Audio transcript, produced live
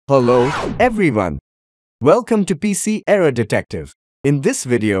Hello, everyone. Welcome to PC Error Detective. In this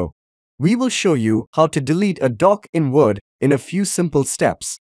video, we will show you how to delete a doc in Word in a few simple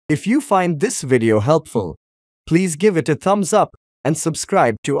steps. If you find this video helpful, please give it a thumbs up and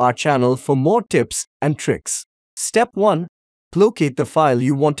subscribe to our channel for more tips and tricks. Step 1. Locate the file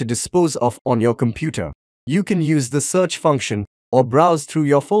you want to dispose of on your computer. You can use the search function or browse through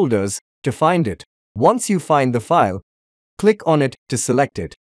your folders to find it. Once you find the file, click on it to select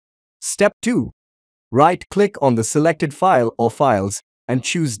it. Step 2. Right-click on the selected file or files and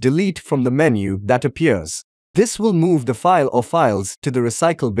choose Delete from the menu that appears. This will move the file or files to the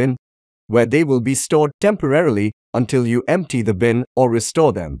recycle bin, where they will be stored temporarily until you empty the bin or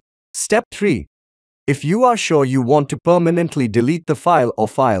restore them. Step 3. If you are sure you want to permanently delete the file or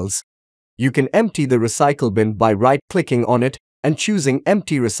files, you can empty the recycle bin by right-clicking on it and choosing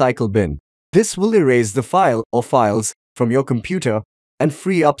Empty Recycle Bin. This will erase the file or files from your computer and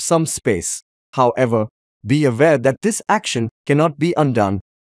free up some space. However, be aware that this action cannot be undone,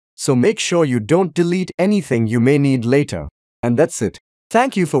 so make sure you don't delete anything you may need later. And that's it.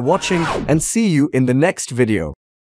 Thank you for watching and see you in the next video.